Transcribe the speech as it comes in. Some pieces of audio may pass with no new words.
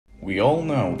We all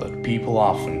know that people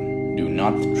often do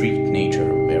not treat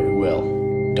nature very well.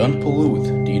 Don't pollute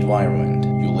the environment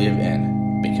you live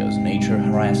in, because nature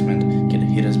harassment can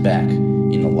hit us back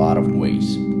in a lot of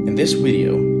ways. In this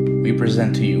video, we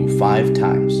present to you 5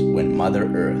 times when Mother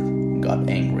Earth got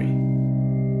angry.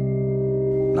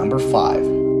 Number 5.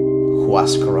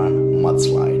 Huascaran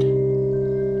Mudslide.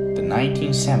 The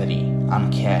 1970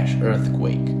 Ancash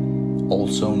earthquake,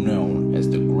 also known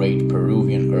as the Great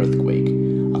Peruvian Earthquake,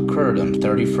 occurred on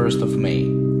 31st of May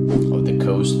off the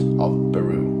coast of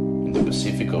Peru in the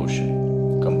Pacific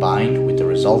Ocean. Combined with the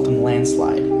resultant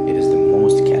landslide, it is the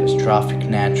most catastrophic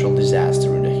natural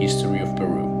disaster in the history of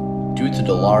Peru. Due to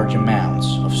the large amounts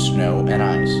of snow and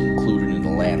ice included in the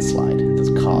landslide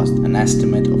that caused an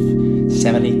estimate of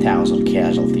 70,000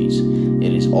 casualties,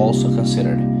 it is also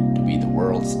considered to be the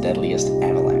world's deadliest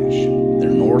avalanche. The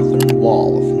northern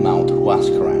wall of Mount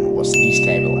Huascaran was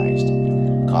destabilized,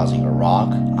 causing a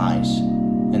rock, ice,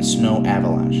 and snow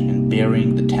avalanche and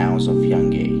burying the towns of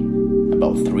Yungay,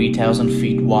 about 3,000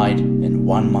 feet wide and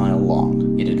 1 mile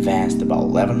long. It advanced about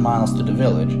 11 miles to the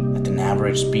village at an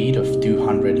average speed of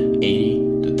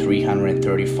 280 to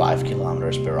 335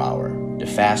 kilometers per hour. The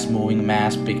fast-moving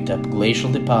mass picked up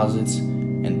glacial deposits,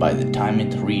 and by the time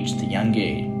it reached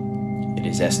Yungay, it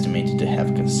is estimated to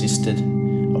have consisted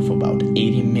of about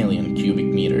 80 million cubic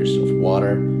meters of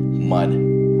water, mud,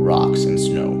 rocks, and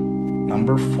snow.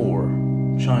 Number 4.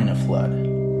 China Flood.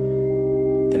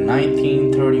 The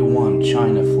 1931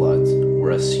 China floods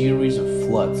were a series of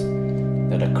floods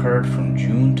that occurred from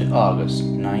June to August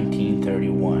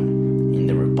 1931 in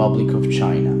the Republic of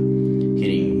China,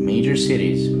 hitting major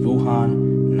cities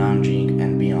Wuhan, Nanjing,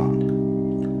 and beyond.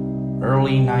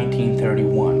 Early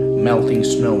 1931, melting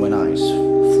snow and ice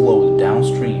flowed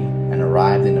downstream and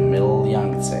arrived in the middle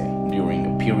Yangtze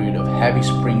during a period of heavy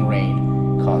spring rain,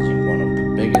 causing one of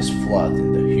the biggest floods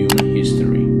in the human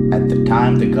history. At the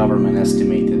time, the government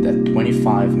estimated that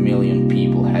 25 million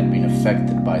people had been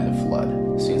affected by the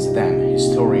flood. Since then,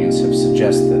 historians have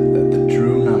suggested that the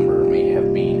true number may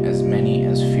have been as many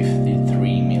as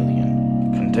 53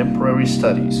 million. Contemporary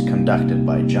studies conducted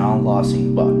by John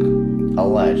Lossing Buck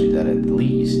allege that at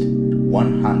least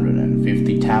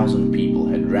 150,000 people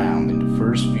had drowned in the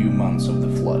first few months of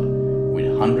the flood,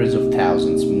 with hundreds of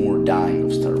thousands more dying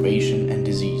of starvation and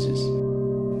diseases.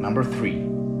 Number 3.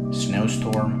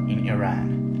 Snowstorm in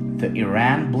Iran. The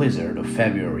Iran blizzard of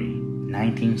February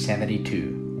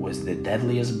 1972 was the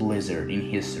deadliest blizzard in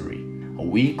history. A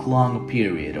week-long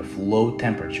period of low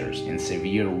temperatures and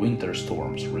severe winter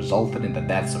storms resulted in the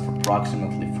deaths of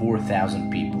approximately 4,000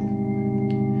 people.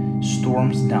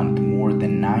 Storms dumped more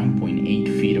than 9.8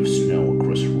 feet of snow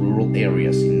across rural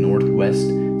areas in northwest,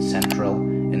 central,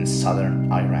 and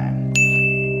southern Iran.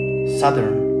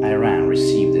 Southern Iran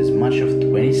received as much as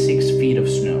 26 feet of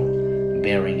snow,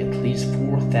 burying at least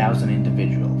 4,000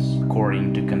 individuals.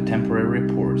 According to contemporary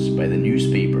reports by the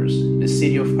newspapers, the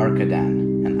city of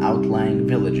Arkadan and outlying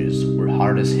villages were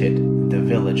hardest hit. The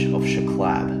village of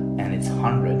Shaklab and its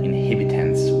 100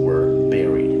 inhabitants were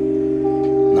buried.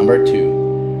 Number 2.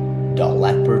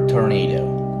 Daulatpur Tornado.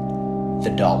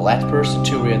 The Daulatpur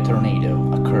Saturia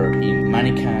tornado occurred in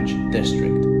Manikanj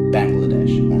district,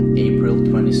 Bangladesh on April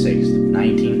 26,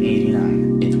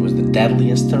 1989. It was the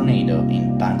deadliest tornado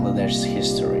in Bangladesh's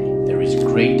history. There is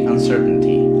great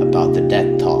uncertainty about the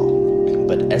death toll,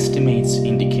 but estimates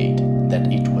indicate that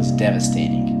it was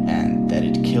devastating and that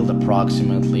it killed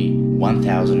approximately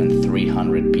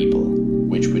 1,300 people,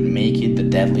 which would make it the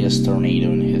deadliest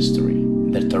tornado in history.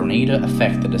 The tornado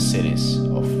affected the cities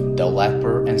of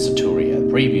Daulatpur and Saturia.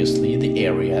 Previously, the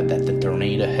area that the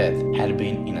tornado hit had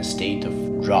been in a state of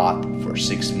drought for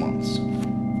 6 months.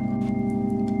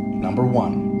 Number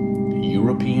 1.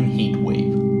 European heat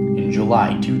wave. In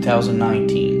July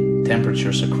 2019,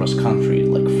 temperatures across countries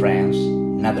like France,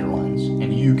 Netherlands,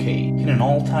 and UK hit an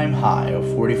all-time high of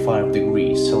 45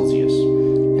 degrees Celsius,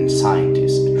 and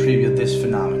scientists attribute this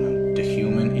phenomenon to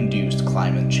human-induced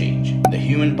climate change. The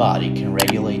human body can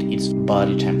regulate its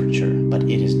body temperature, but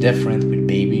it is different with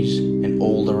babies and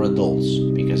older adults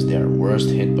because they are worst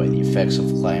hit by the effects of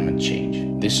climate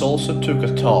change. This also took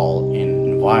a toll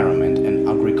in environment and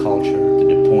agriculture to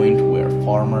the point where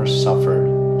farmers suffered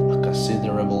a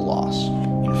considerable loss.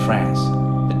 In France,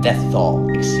 the death toll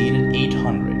exceeded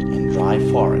 800 and dry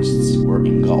forests were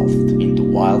engulfed into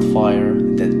wildfire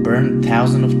that burned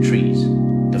thousands of trees.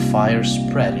 The fire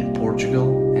spread in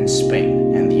Portugal and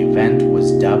Spain, and the event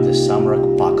was dubbed the Summer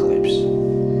Apocalypse.